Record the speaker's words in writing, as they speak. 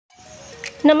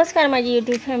नमस्कार माझी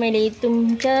YouTube family,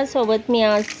 तुमच्यासोबत मी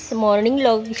आज मॉर्निंग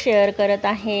व्लॉग शेअर करत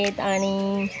आहेत।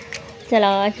 आणि चला,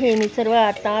 हे मी सर्व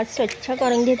आता स्वच्छ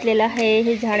करून घेतलेलं आहे।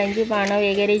 हे झाडांची पानं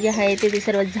वगैरे जे आहे ते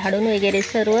सर्व झाडून वगैरे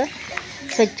सर्व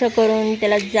स्वच्छ करून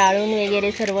त्याला जाळून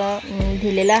वगैरे सर्व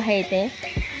दिलेलं आहे। ते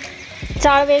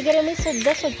चाळ वगैरे मी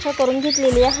सुद्धा स्वच्छ करून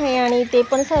घेतलेली आहे आणि ते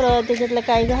पण सर्व त्याच्यातलं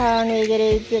काय घाण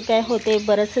वगैरे जे काय होते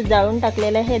बरंच जाळून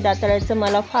टाकलेलं आहे। दाताळ्याचा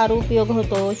मला फार उपयोग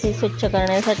होतो हे स्वच्छ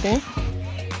करण्यासाठी।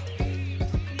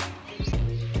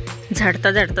 झाडता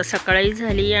झाडता सकाळी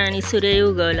झाली आणि सूर्य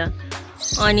उगवला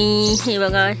आणि हे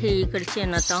बघा, हे इकडचे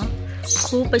ना आता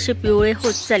खूप असे पिवळे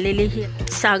होत चाललेले हे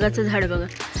सागाचं झाड बघा,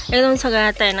 एकदम सगळं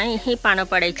आता आहे ना हे पानं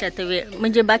पडायचे आता वेळ,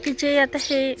 म्हणजे बाकीचे आता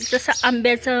हे जसं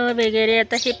आंब्याचं वगैरे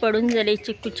आता हे पडून झाले,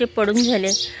 चिक्कूचे पडून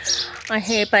झाले,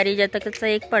 हे पारिजातकाचं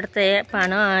एक पडतंय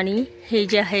पानं आणि हे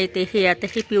जे आहे ते हे आता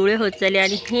हे पिवळे होत चालले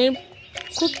आणि हे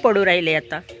खूप पडू राहिले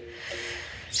आता।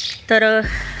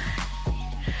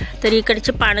 तर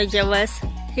इकडचे पानं जेव्हास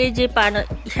हे जे पानं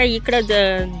ह्या इकडं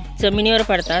जमिनीवर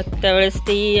पडतात त्यावेळेस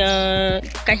ती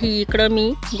काही इकडं मी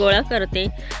गोळा करते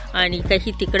आणि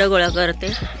काही तिकडं गोळा करते।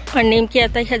 पण नेमकी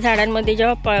आता ह्या झाडांमध्ये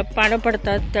जेव्हा पानं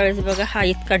पडतात त्यावेळेस बघा हा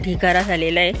इतका ढिगारा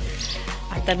झालेला आहे।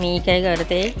 आता मी काय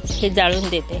करते, हे जाळून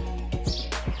देते।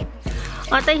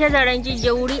 आता ह्या झाडांची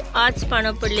जेवढी आज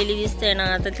पानं पडलेली दिसते ना,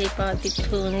 आता ते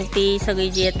तिथून ती सगळी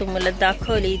जी आहे तुम्हाला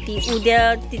दाखवली ती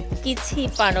उद्या तितकीच ही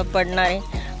पानं पडणार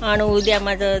आहे आणि उद्या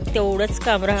माझं तेवढंच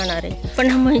काम राहणार आहे। पण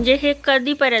म्हणजे हे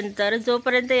कधीपर्यंत,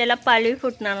 जोपर्यंत याला पालवी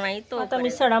फुटणार नाही तो आता मी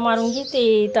सडा मारून घेते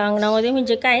इथं अंगणामध्ये,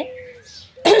 म्हणजे काय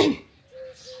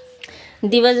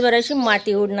दिवसभर अशी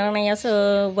माती उडणार नाही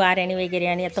असं वाऱ्याने वगैरे।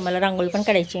 आणि आता मला रांगोळी पण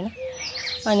काढायची ना,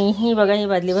 आणि ही बघा ही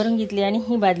बादली भरून घेतली आणि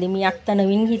ही बादली मी आत्ता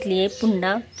नवीन घेतली आहे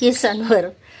पुन्हा केसांवर।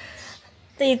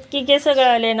 तर इतकी केस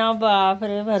गळाले ना,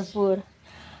 बापरे भरपूर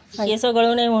केस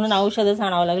गळू नये म्हणून औषधच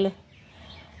आणावं लागलं।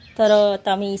 तर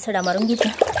आता मी सडा मारून घेते।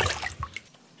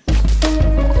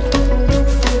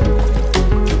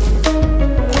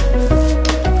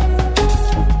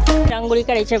 रांगोळी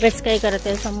काढायच्या वेळेस काय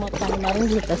करते, मग पाणी मारून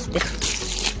घेत असते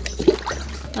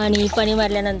आणि पाणी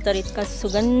मारल्यानंतर इतका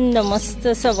सुगंध मस्त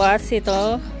असा वास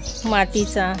येतो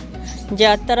मातीचा,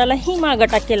 ज्या अत्तरालाही मागं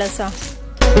टाकेल असा।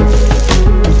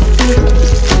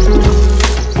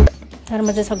 तर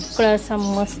माझं सगळं असा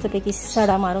मस्तपैकी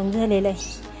सडा मारून झालेला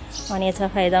आहे आणि याचा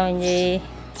फायदा म्हणजे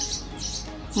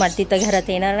माती तर घरात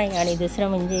येणार नाही आणि दुसरं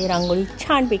म्हणजे रांगोळी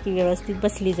छानपैकी व्यवस्थित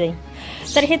बसली जाईल।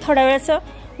 तर हे थोड्या वेळाचं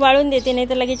वाळून देते, नाही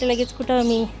तर लगेच कुठं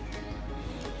मी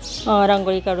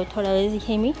रांगोळी काढू, थोडा वेळ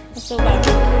हे मी असं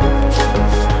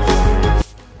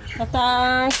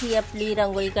आता ही आपली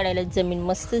रांगोळी काढायला जमीन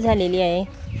मस्त झालेली आहे।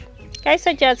 काय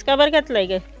सच आज का बरं घातलंय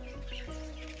ग?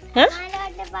 हां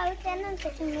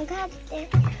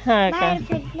का,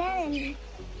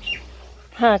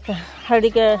 हां का, हळदी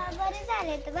का,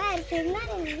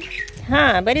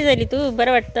 हां बरी झाली तू,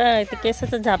 बरं वाटतं। ते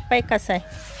केसाचा झाप आहे कसा आहे।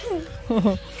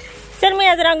 चल मी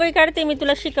आज रांगोळी काढते, मी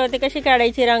तुला शिकवते कशी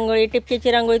काढायची रांगोळी।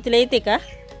 टिपकेची रांगोळी तुला येते का?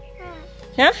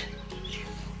 हां,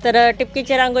 तर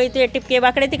टिपकेची रांगोळी तुझे टिपके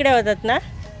वाकडे तिकडे होतात ना,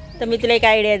 तर मी तुला एक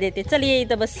आयडिया देते। चल ये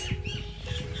इथं बस।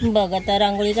 बघ आता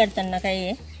रांगोळी काढताना काय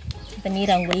आहे, आता मी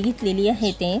रांगोळी घेतलेली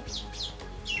आहे ते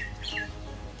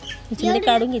त्याच्यामध्ये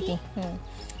काढून घेते।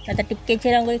 आता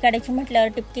टिपकेची रांगोळी काढायची म्हटल्यावर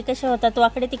टिपके कसे होतात,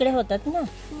 वाकडे तिकडे होतात ना,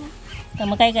 तर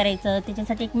मग काय करायचं,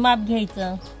 त्याच्यासाठी एक माप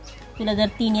घ्यायचं। तुला जर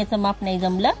 3 याचं माप नाही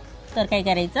जमलं तर काय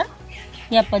करायचं,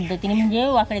 या पद्धतीने, म्हणजे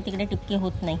वाकडे तिकडे टिपके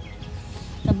होत नाही।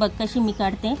 तर बघ कशी मी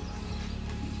काढते।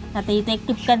 आता इथे एक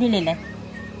टिपका दिलेला आहे,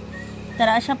 तर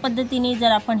अशा पद्धतीने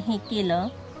जर आपण हे केलं,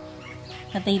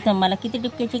 आता इथं मला किती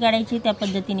टिपक्याची काढायची त्या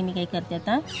पद्धतीने मी काय करते,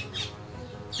 आता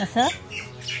असं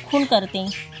खून करते,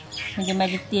 म्हणजे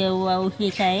माझे ते हे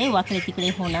काय वाकडे तिकडे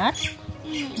होणार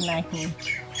नाही।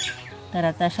 तर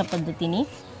आता अशा पद्धतीने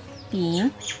 3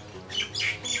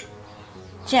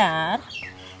 4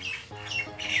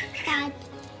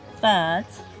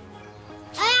 5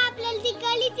 आपल्याला ती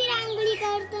कळीची रांगोळी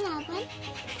काढतो ना आपण,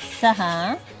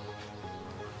 6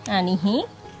 आणि ही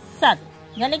 7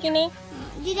 झाले की नाही?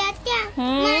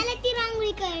 मला ती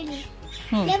रांगोळी काढली,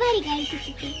 लय भारी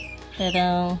काढली। तर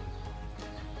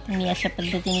मी अशा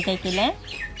पद्धतीने काय केलंय,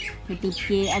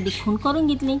 टिपके आधी खून करून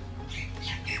घेतली,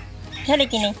 झाले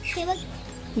की नाही?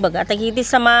 बघ आता किती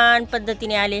समान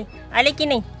पद्धतीने आले की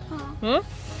नाही?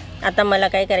 आता मला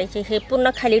काय करायचे, हे पूर्ण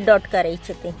खाली डॉट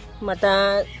करायचे ते। मग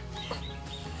आता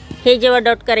हे जेव्हा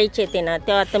डॉट करायचे ते ना,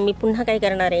 तेव्हा आता मी पुन्हा काय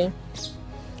करणार आहे,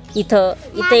 इथं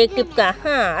एक टिपका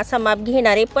असा माप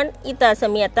घेणार आहे, पण इथं असं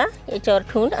मी आता याच्यावर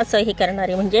ठेवून असं हे करणार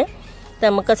आहे। म्हणजे तर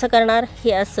मग कसं करणार,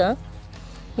 हे असं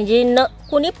म्हणजे न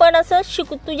कोणी पण असं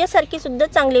तुझ्यासारखी सुद्धा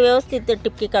चांगली व्यवस्थित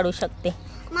टिपके काढू शकते।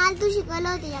 मला तू शिकवलं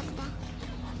होतं एकदा.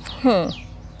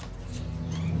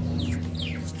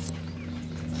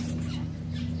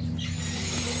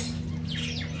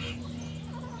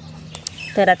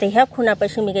 तर आता ह्या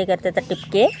खुणापाशी मी काय करते, आता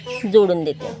टिपके जोडून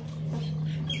देते.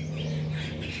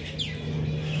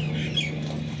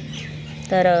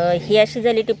 तर ही अशी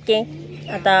झाली टिपके.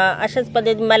 आता अशाच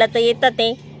पद्धतीने मला तर येतात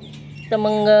ते, तर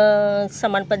मग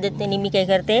समान पद्धतीने मी काय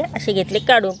करते, असे घेतले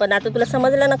काढून. पण आता तुला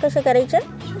समजलं ना कसे करायचे.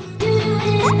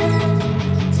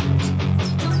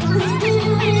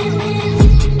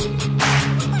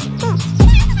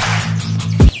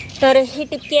 तर ही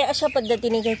टिपके अशा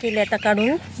पद्धतीने काय केले, आता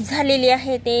काढून झालेली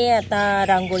आहे. ते आता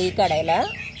रांगोळी काढायला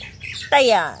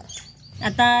तयार.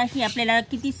 आता ही आपल्याला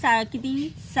किती 7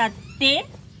 ते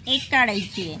 1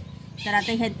 काढायची आहे. तर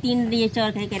आता ह्या 3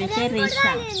 याच्यावर काय करायचे,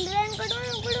 रेषा.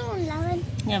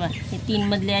 हे बघा, हे 3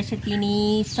 मधले अशा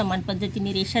 3 समान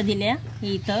पद्धतीने रेषा दिल्या,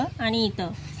 इथं आणि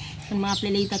इथं. पण मग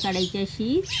आपल्याला इथं काढायची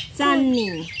अशी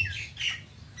चांदणी.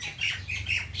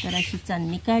 तर अशी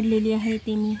चांदणी काढलेली आहे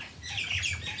ते मी.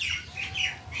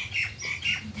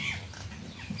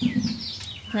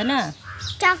 झालं.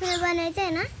 चॉकलेट बनायचं आहे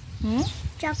ना.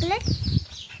 चॉकलेट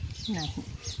नाही.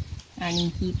 आणि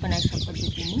ही पण अशा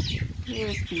पद्धतीने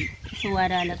व्यवस्थित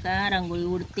वारा आला का रांगोळी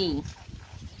उडते.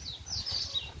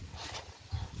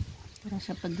 तर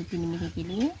अशा पद्धतीने मी काय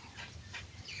केली,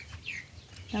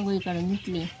 रांगोळी काढून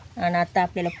घेतली. आणि आता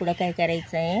आपल्याला पुढं काय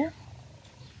करायचं आहे,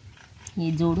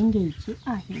 हे जोडून घ्यायची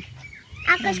आहे.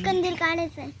 आकाशकंदील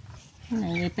काढायचं आहे.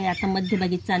 नाही पण आता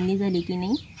मध्यभागी चांदणी झाली की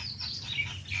नाही,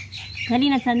 झाली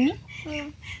ना चांदणी.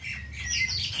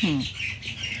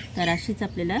 तर अशीच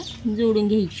आपल्याला जोडून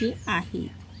घ्यायची आहे.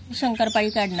 शंकरपाळी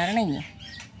काढणार नाही आहे.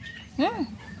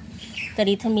 तर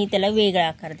इथं मी त्याला वेगळा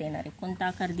आकार देणार आहे. कोणता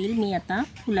आकार देईल मी, आता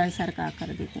फुलांसारखा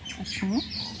आकार देते. अशा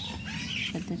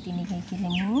पद्धतीने काय केलं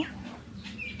मी,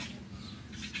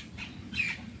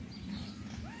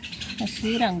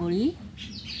 अशी रांगोळी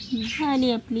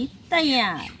झाली आपली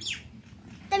तयार.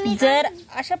 जर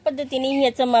अशा पद्धतीने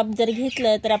ह्याचं माप जर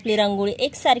घेतलं तर आपली रांगोळी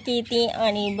एकसारखी येते.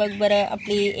 आणि बघ बरं,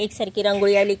 आपली एकसारखी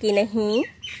रांगोळी आली की नाही,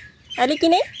 आली की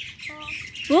नाही,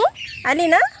 आली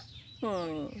ना.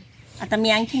 आता मी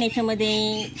आणखीन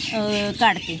याच्यामध्ये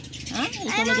काढते.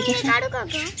 याच्यामध्ये कशी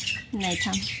नाही,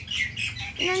 थांब,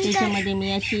 त्याच्यामध्ये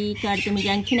मी अशी काढते म्हणजे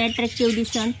आणखीन अट्रॅक्टिव्ह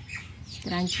दिसन.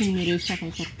 तर आणखीन मी रेषा काय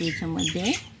करते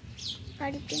याच्यामध्ये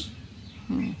काढते.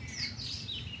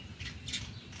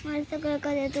 मला सगळं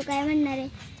कळलं. तू काय म्हणणार आहे,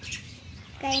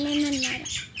 काय नाही म्हणणार आहे.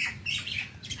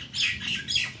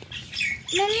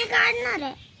 मी काढणार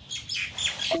आहे.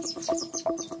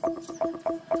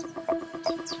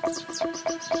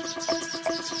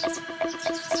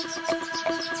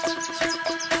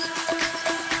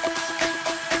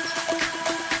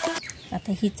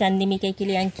 आता ही चांदी मी काय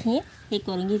केली, आणखी हे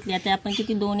करून घेतली. आता आपण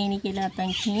किती 2 याने केलं, आता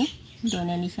आणखी 2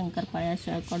 याने शंकरपाळ्या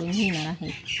अशा काढून घेणार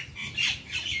आहेत.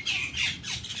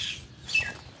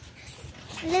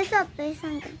 लय सोपं आहे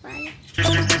शंकरपाळी.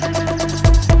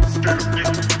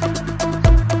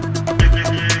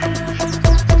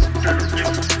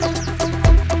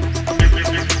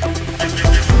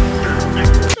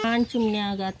 छान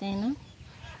चिमण्या गात आहे ना.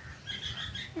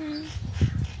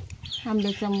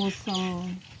 आंब्याचा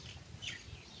मोसम.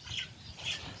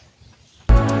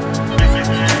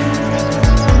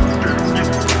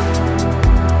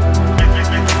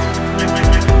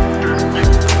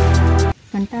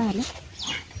 कंटाळा आला.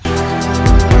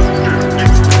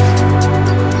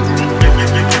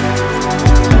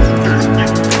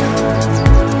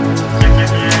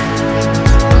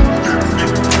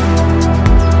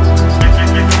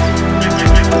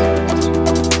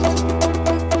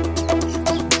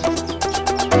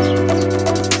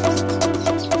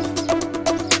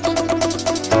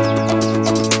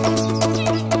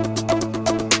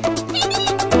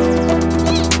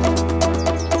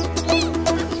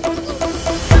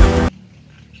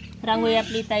 रांगोळी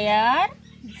आपली तयार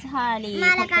झाली.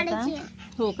 मला काढायची.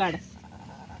 हो काढ.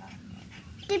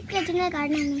 टिपक्याची नाही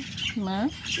काढणार मी, मग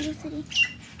दुसरी.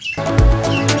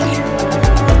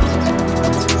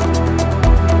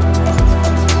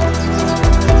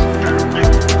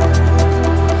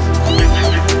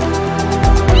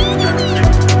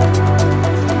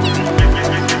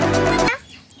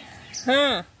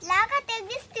 लाखात एक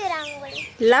दिसते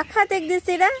रांगोळी. लाखात एक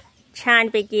दिसते ना.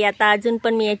 छानपैकी. आता अजून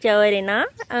पण मी याच्यावर आहे ना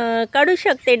काढू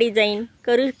शकते डिझाईन.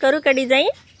 करू का डिझाईन.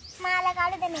 मला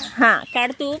काढू दे ना. हां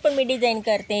काढ तू, पण मी डिझाईन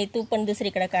करते, तू पण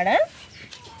दुसरीकडे काढ.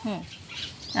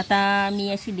 आता मी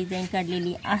अशी डिझाईन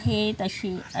काढलेली आहे.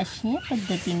 अशी अशी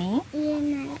पद्धतीने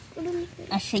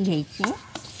अशी घ्यायची.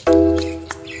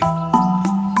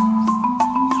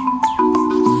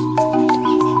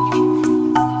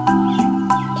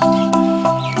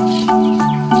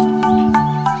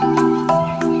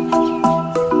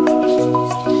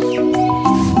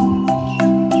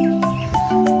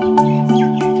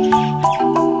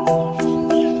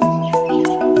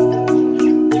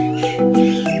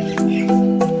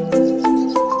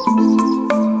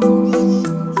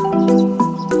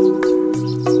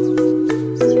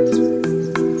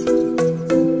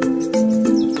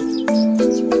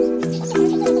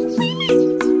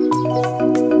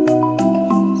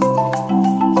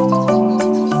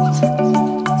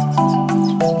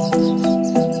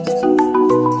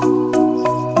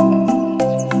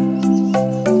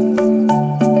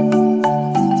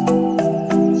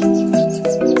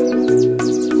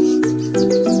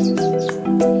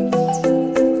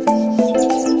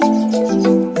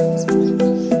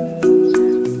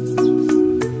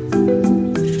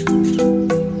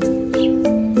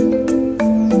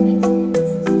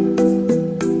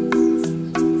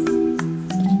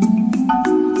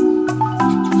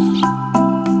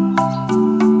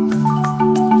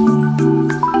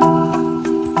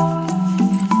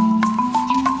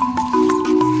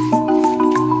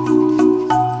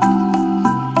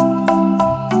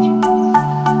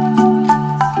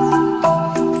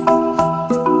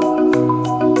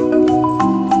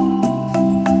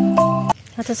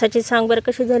 सची सांग बरं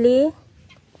कशी झाली.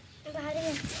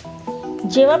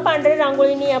 जेव्हा पांढऱ्या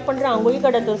रांगोळीने आपण रांगोळी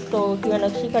काढत असतो किंवा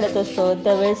नक्षी काढत असतो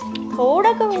त्यावेळेस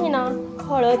थोडा कमी ना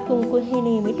हळद कुंकू हे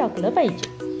नेहमी टाकलं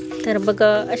पाहिजे. तर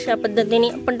बघा अशा पद्धतीने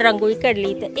आपण रांगोळी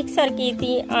काढली तर एकसारखी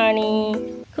येते आणि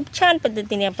खूप छान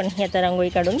पद्धतीने आपण ही आता रांगोळी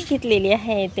काढून घेतलेली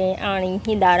आहे ते. आणि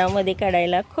ही दारामध्ये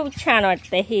काढायला खूप छान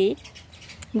वाटतं हे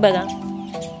बघा.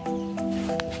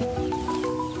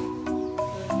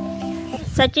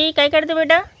 सची काय काढते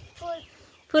बेटा.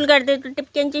 फुल काढते.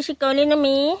 टिपक्यांची शिकवली ना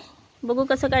मी. बघू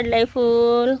कसं काढलंय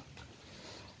फुल.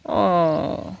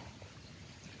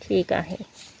 ठीक आहे.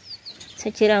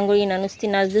 सची रांगोळी ना नुसती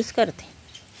नासधूस करते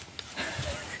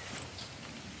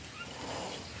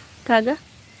का ग.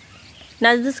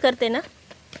 नासधूस करते ना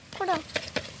थोडं.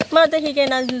 मग आता ही काय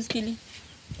नासधूस केली.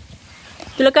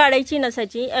 तुला काढायची ना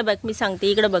सची. बघ मी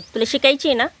सांगते इकडं बघ. तुला शिकायची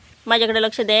आहे ना. माझ्याकडे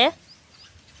लक्ष दे.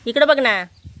 इकडं बघ ना.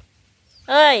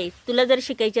 अय तुला जर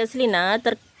शिकायची असली ना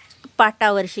तर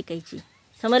पाटावर शिकायची.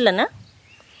 समजलं ना.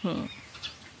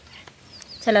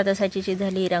 चला आता सचीची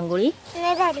झाली रांगोळी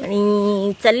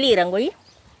आणि चालली रांगोळी.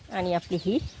 आणि आपली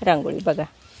ही रांगोळी बघा.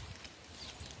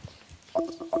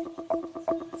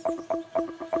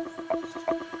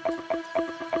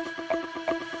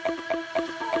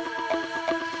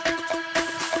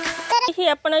 ही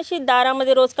आपण अशी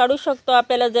दारामध्ये रोज काढू शकतो.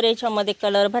 आपल्याला जर याच्यामध्ये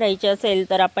कलर भरायचे असेल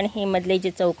तर आपण हे मधले जे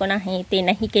चौकोन आहे ते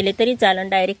नाही केले तरी चालेल.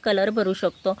 डायरेक्ट कलर भरू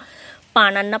शकतो.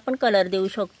 पानांना पण कलर देऊ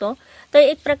शकतो. तर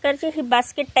एक प्रकारची ही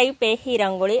बास्केट टाईप आहे ही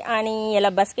रांगोळी. आणि याला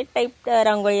बास्केट टाईप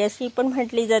रांगोळी अशी पण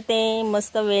म्हटली जाते.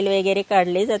 मस्त वेल वगैरे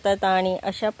काढले जातात आणि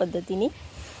अशा पद्धतीने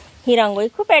ही रांगोळी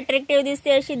खूप अट्रॅक्टिव्ह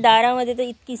दिसते अशी दारामध्ये. तर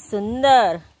इतकी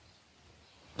सुंदर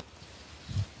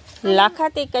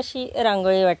लाखात एक अशी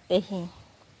रांगोळी वाटते. ही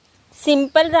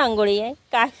सिंपल रांगोळी आहे.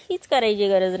 काहीच करायची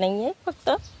गरज नाही आहे. फक्त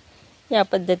या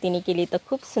पद्धतीने केली तर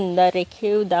खूप सुंदर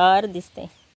रेखीवदार दिसते.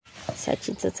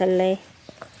 सचीचं चाललंय.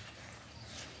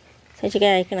 सची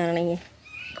काय ऐकणार नाही आहे.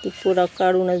 ती पुरा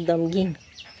काढूनच दम घेईन.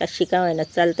 कशी का व्हायला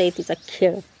चालतंय तिचा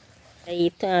खेळ.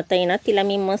 इथं आता आहे ना तिला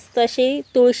मी मस्त अशी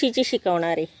तुळशीची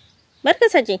शिकवणार आहे बरं का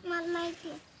सची.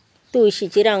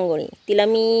 तुळशीची रांगोळी तिला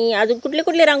मी अजून कुठली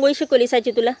कुठली रांगोळी शिकवली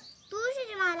सची तुला.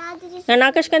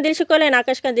 आकाश कंदील शिकवलंय ना.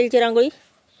 आकाश कंदीलची रांगोळी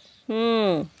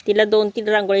तिला 2-3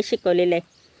 रांगोळी शिकवलेल्या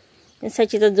आहे.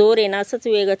 सचीचा जोर आहे ना असंच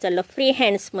वेगळं चाललं. फ्री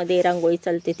हँड्समध्ये रांगोळी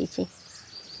चालते तिची.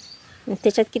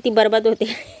 त्याच्यात किती बरबाद होते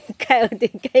काय होते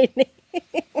काही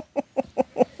नाही.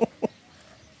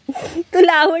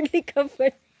 तुला आवडली का पण.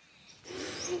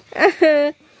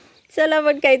 चला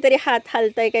पण काहीतरी हात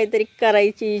हालताय काहीतरी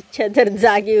करायची इच्छा तर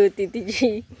जागी होती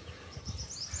तिची.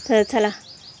 तर चला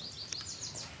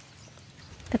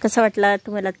तर कसं वाटला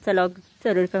तुम्हाला व्लॉग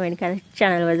जरूर कमेंट करा.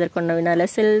 चॅनलवर जर कोण नवीन आलं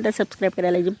असेल तर सबस्क्राईब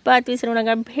करायला अजिबात विसरू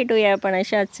नका. भेटूया आपण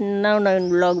अशाच नवनवीन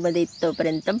व्लॉगमध्ये.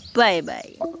 तोपर्यंत बाय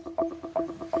बाय.